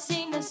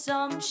promising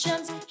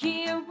assumptions.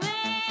 Here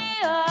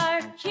we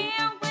are,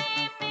 here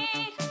we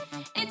meet.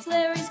 It's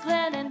Larry's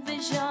Glenn and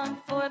Vision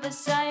for the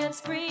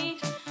science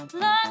freak.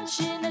 Lunch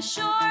in a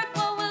short,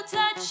 what will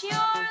touch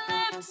your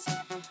lips?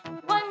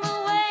 One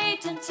will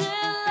wait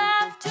until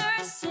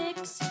after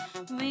 6.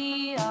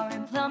 We are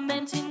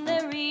implementing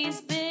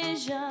Larry's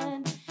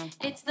vision.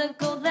 It's the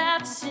Gold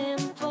Lab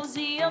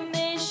Symposium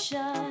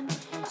mission.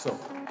 So,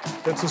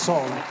 that's a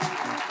song.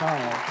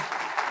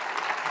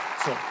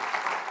 So.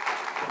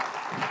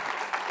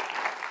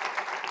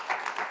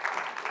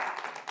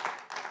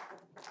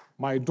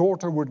 My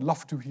daughter would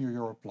love to hear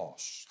your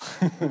applause.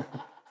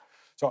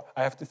 So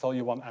I have to tell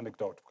you one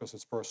anecdote because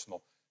it's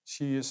personal.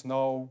 She is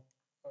now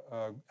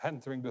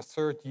entering the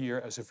 3rd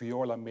year as a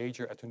viola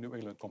major at the New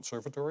England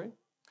Conservatory.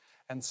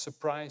 And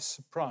surprise,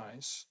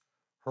 surprise,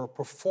 her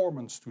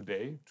performance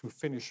today to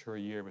finish her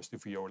year with the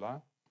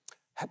viola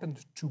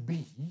happened to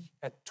be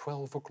at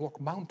 12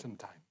 o'clock Mountain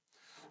Time.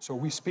 So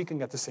we're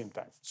speaking at the same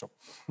time. So.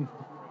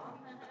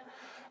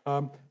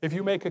 If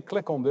you make a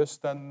click on this,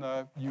 then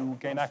you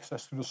gain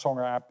access to the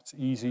Songer app. It's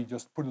easy.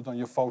 Just put it on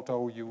your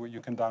photo. You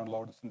can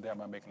download it, and there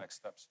I make next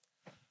steps.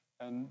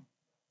 And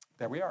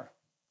there we are.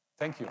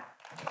 Thank you.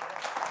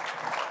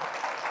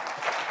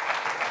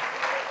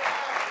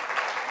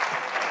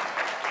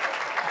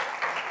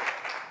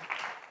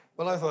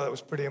 Well, I thought that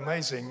was pretty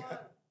amazing.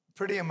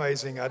 Pretty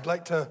amazing. I'd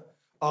like to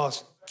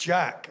ask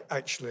Jack,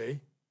 actually,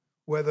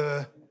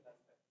 whether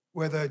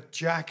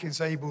Jack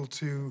is able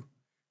to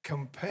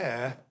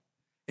compare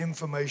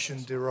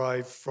information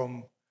derived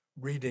from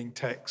reading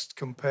text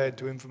compared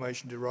to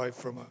information derived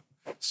from a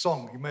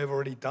song. You may have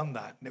already done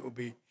that, and it would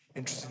be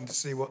interesting to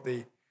see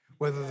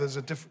whether there's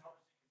a different.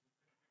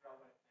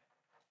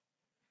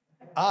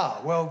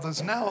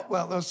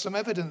 There's some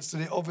evidence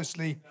that it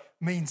obviously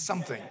means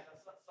something.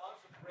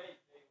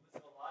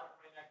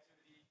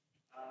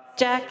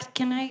 Jack,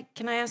 can I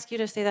ask you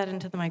to say that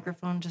into the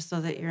microphone just so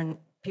that your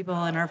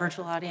people in our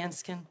virtual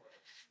audience can?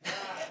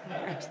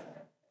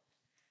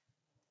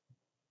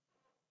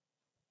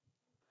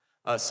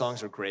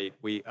 Songs are great.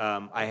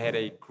 I had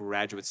a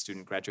graduate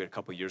student graduate a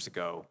couple years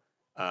ago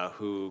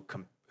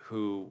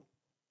who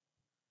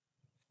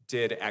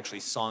did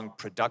actually song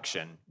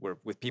production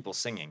with people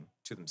singing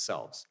to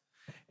themselves.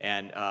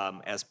 And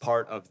as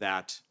part of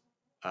that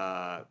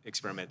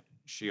experiment,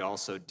 she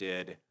also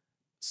did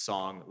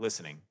song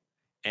listening.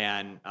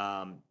 And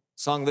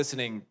song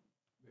listening,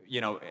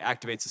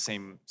 activates the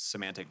same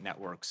semantic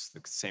networks, the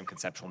same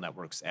conceptual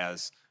networks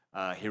as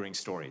hearing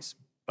stories.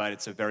 But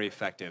it's a very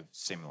effective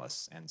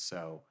stimulus, and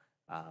so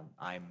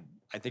I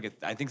think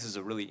this is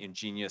a really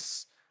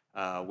ingenious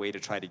way to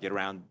try to get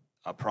around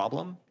a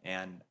problem,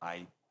 and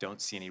I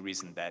don't see any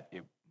reason that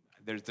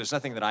there's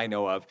nothing that I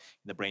know of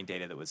in the brain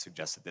data that would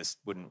suggest that this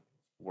wouldn't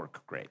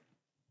work great.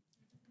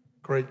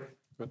 Great.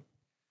 Good.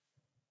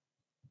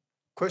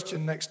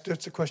 Question next.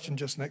 That's a question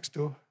just next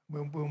door.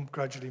 We'll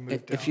gradually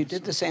move down. If you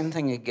did the same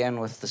thing again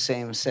with the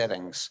same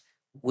settings,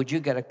 would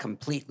you get a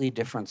completely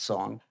different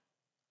song?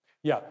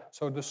 Yeah,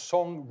 so the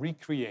song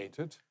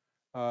recreated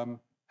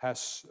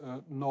has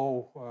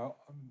no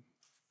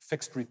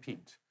fixed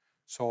repeat.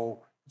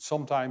 So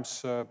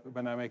sometimes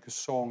when I make a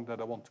song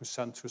that I want to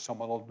send to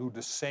someone, I'll do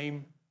the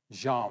same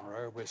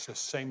genre with the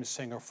same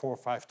singer 4 or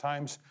 5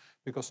 times,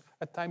 because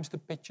at times the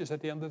pitches at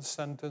the end of the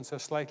sentence are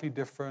slightly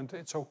different.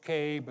 It's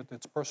okay, but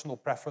it's personal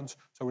preference,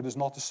 so it is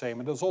not the same.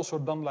 And it's also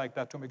done like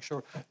that to make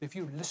sure if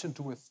you listen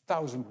to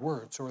 1,000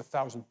 words or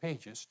 1,000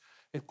 pages,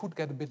 it could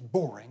get a bit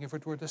boring if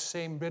it were the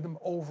same rhythm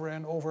over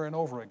and over and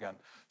over again.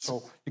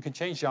 So you can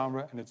change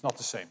genre and it's not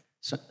the same.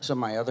 So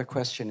my other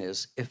question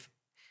is,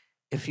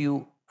 if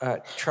you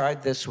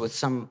tried this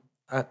with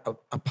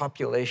a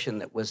population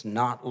that was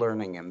not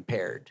learning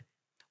impaired,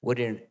 would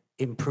it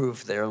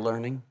improve their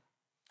learning?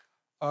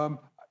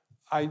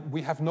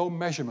 We have no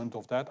measurement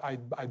of that.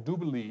 I do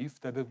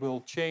believe that it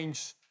will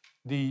change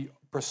the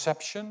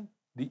perception,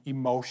 the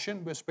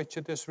emotion with which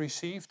it is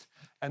received,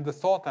 and the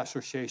thought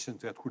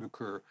associations that could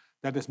occur.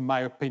 That is my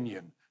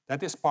opinion.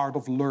 That is part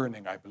of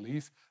learning, I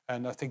believe.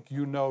 And I think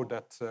you know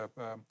that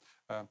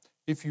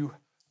if you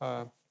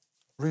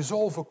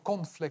resolve a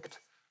conflict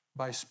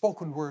by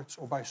spoken words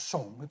or by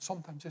song, it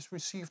sometimes is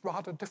received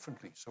rather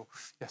differently. So,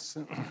 yes.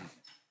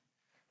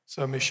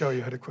 So, Michelle,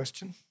 you had a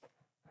question?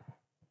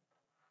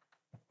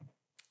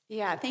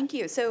 Yeah, thank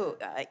you. So,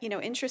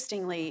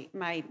 interestingly,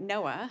 my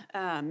Noah,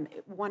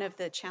 one of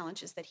the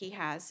challenges that he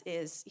has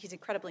is he's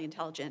incredibly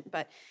intelligent,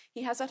 but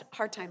he has a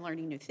hard time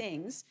learning new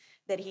things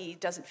that he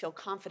doesn't feel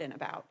confident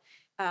about.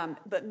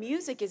 But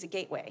music is a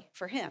gateway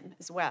for him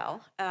as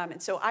well.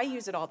 And so I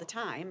use it all the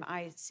time.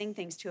 I sing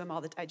things to him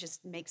all the time. I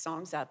just make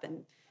songs up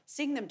and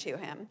sing them to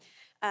him.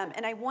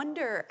 And I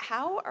wonder,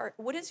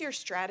 what is your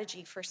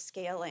strategy for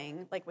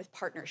scaling, like with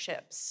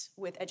partnerships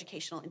with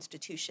educational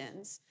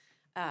institutions?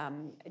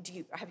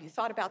 Have you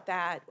thought about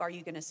that? Are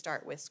you going to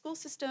start with school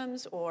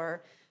systems,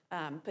 or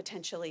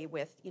potentially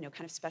with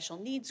kind of special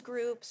needs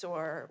groups,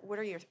 or what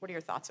are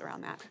your thoughts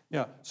around that?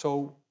 Yeah,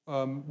 so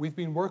we've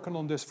been working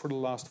on this for the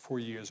last 4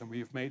 years, and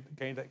we've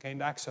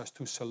gained access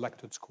to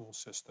selected school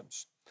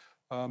systems.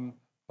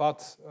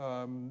 But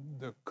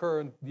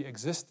the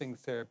existing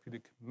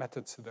therapeutic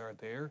methods that are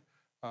there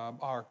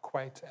are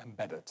quite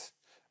embedded,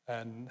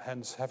 and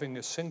hence having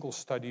a single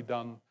study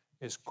done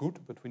is good,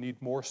 but we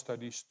need more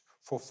studies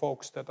for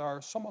folks that are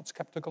somewhat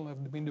skeptical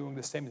and have been doing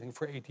the same thing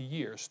for 80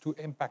 years to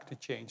impact the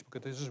change,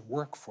 because this is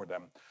work for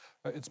them.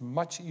 It's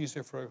much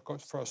easier for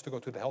us to go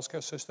to the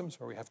healthcare systems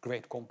where we have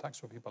great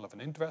contacts, where people have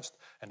an interest,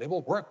 and they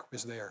will work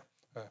with their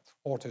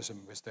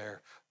autism, with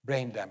their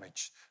brain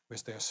damage,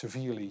 with their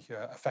severely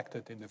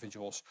affected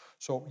individuals.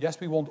 So yes,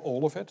 we want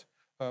all of it,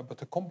 but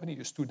the company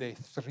is today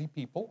 3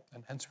 people,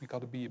 and hence we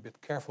got to be a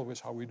bit careful with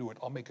how we do it.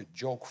 I'll make a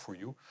joke for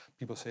you.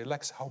 People say,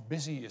 Lex, how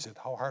busy is it?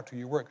 How hard do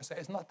you work? I say,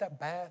 it's not that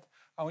bad.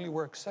 I only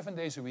work 7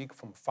 days a week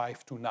from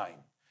 5 to 9.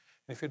 And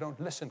if you don't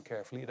listen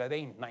carefully, that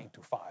ain't 9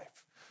 to 5.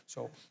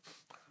 So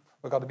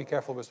we've got to be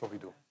careful with what we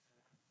do.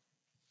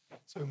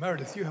 So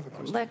Meredith, you have a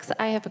question. Lex,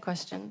 I have a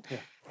question.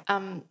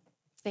 Yeah.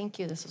 Thank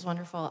you. This was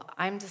wonderful.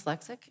 I'm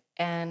dyslexic,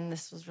 and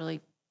this was really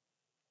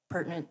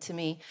pertinent to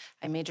me.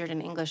 I majored in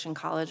English in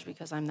college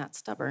because I'm that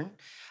stubborn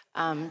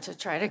to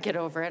try to get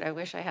over it. I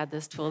wish I had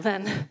this tool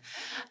then.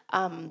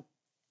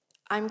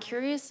 I'm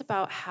curious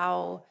about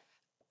how,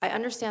 I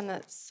understand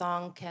that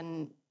song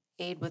can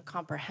aid with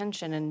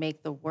comprehension and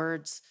make the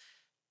words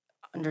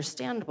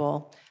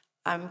understandable.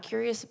 I'm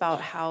curious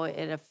about how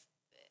it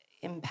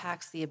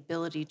impacts the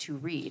ability to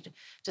read.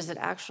 Does it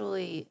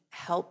actually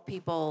help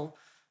people?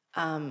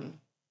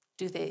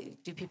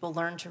 Do people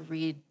learn to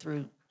read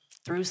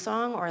through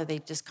song, or are they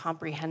just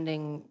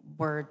comprehending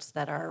words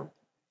that are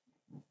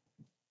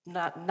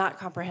not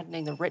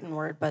comprehending the written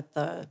word, but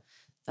the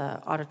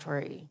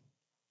auditory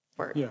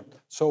word? Yeah.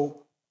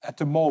 So at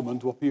the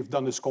moment, what we've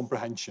done is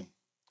comprehension.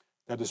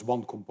 That is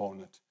one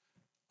component.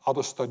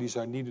 Other studies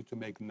are needed to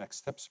make the next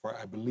steps, where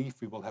I believe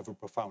we will have a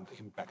profound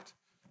impact,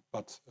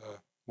 but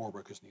more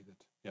work is needed.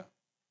 Yeah.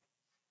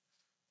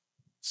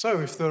 So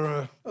if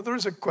there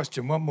is a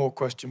question, one more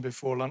question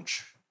before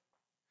lunch.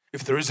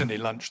 If there is any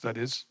lunch, that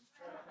is.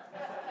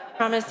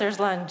 Promise there's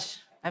lunch.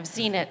 I've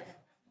seen it.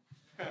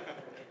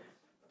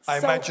 I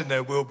imagine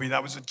there will be.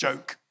 That was a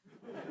joke.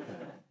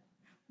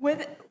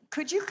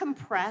 Could you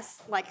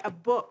compress like a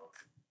book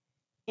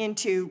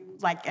into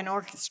like an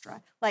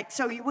orchestra? Like,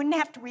 so you wouldn't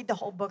have to read the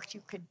whole book.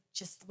 You could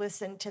just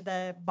listen to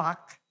the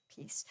Bach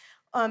piece.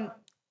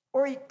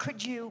 Or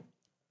could you,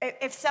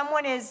 if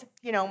someone is,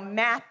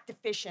 math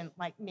deficient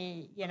like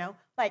me,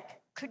 like,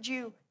 could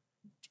you,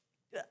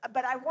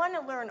 but I want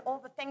to learn all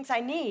the things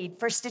I need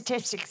for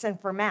statistics and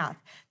for math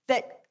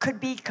that could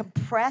be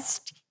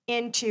compressed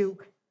into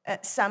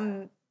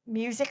some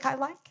music I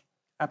like?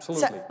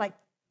 Absolutely. So, like,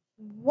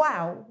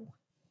 wow.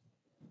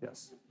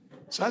 Yes.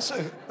 So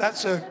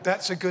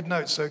that's a good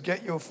note. So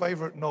get your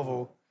favorite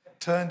novel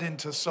turned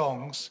into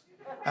songs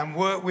and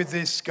work with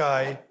this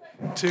guy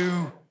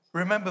to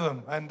remember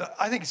them. And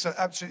I think it's an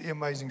absolutely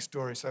amazing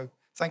story. So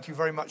thank you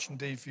very much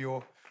indeed for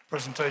your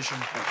presentation.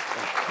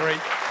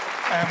 Great.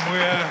 And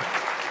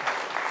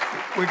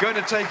we're going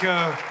to take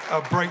a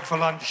break for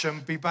lunch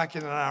and be back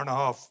in an hour and a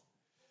half.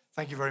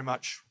 Thank you very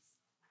much.